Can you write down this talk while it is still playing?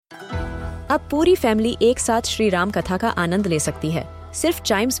अब पूरी फैमिली एक साथ श्री राम कथा का आनंद ले सकती है, सिर्फ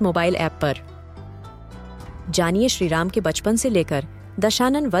चाइम्स मोबाइल ऐप पर। जानिए श्री राम के बचपन से लेकर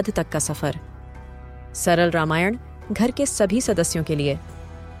दशानन वध तक का सफर। सरल रामायण घर के सभी सदस्यों के लिए।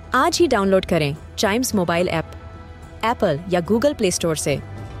 आज ही डाउनलोड करें चाइम्स मोबाइल ऐप, एप्पल या गूगल प्ले स्टोर से।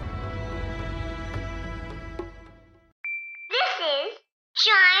 This is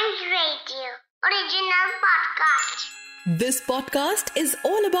Chimes Radio original podcast. This podcast is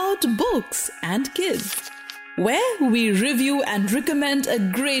all about books and kids, where we review and recommend a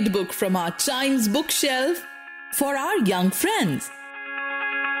great book from our Chimes bookshelf for our young friends.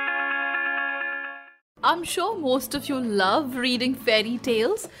 I'm sure most of you love reading fairy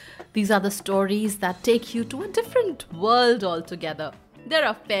tales. These are the stories that take you to a different world altogether. There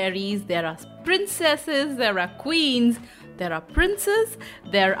are fairies, there are princesses, there are queens, there are princes,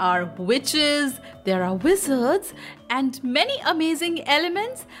 there are witches, there are wizards, and many amazing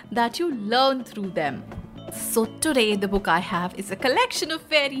elements that you learn through them. So today the book I have is a collection of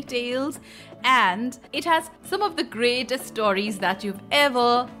fairy tales, and it has some of the greatest stories that you've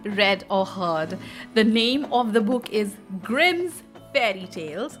ever read or heard. The name of the book is Grimm's Fairy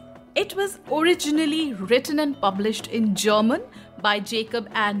Tales. It was originally written and published in German by Jacob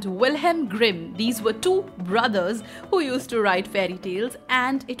and Wilhelm Grimm. These were two brothers who used to write fairy tales,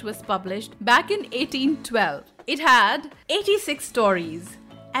 and it was published back in 1812. It had 86 stories,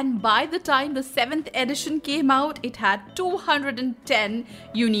 and by the time the 7th edition came out, it had 210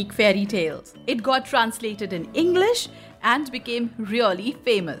 unique fairy tales. It got translated in English and became really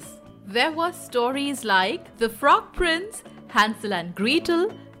famous. There were stories like The Frog Prince, Hansel and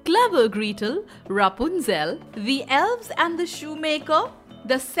Gretel, Clever Gretel, Rapunzel, The Elves and the Shoemaker,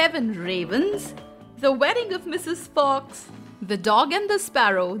 The Seven Ravens, The Wedding of Mrs. Fox, The Dog and the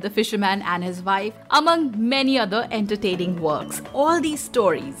Sparrow, The Fisherman and His Wife, among many other entertaining works. All these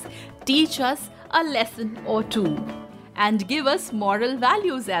stories teach us a lesson or two and give us moral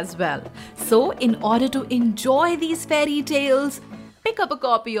values as well. So, in order to enjoy these fairy tales, pick up a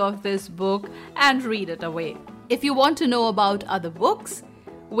copy of this book and read it away. If you want to know about other books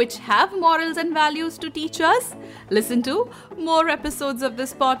which have morals and values to teach us, listen to more episodes of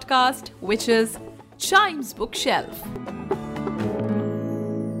this podcast, which is Chimes Bookshelf.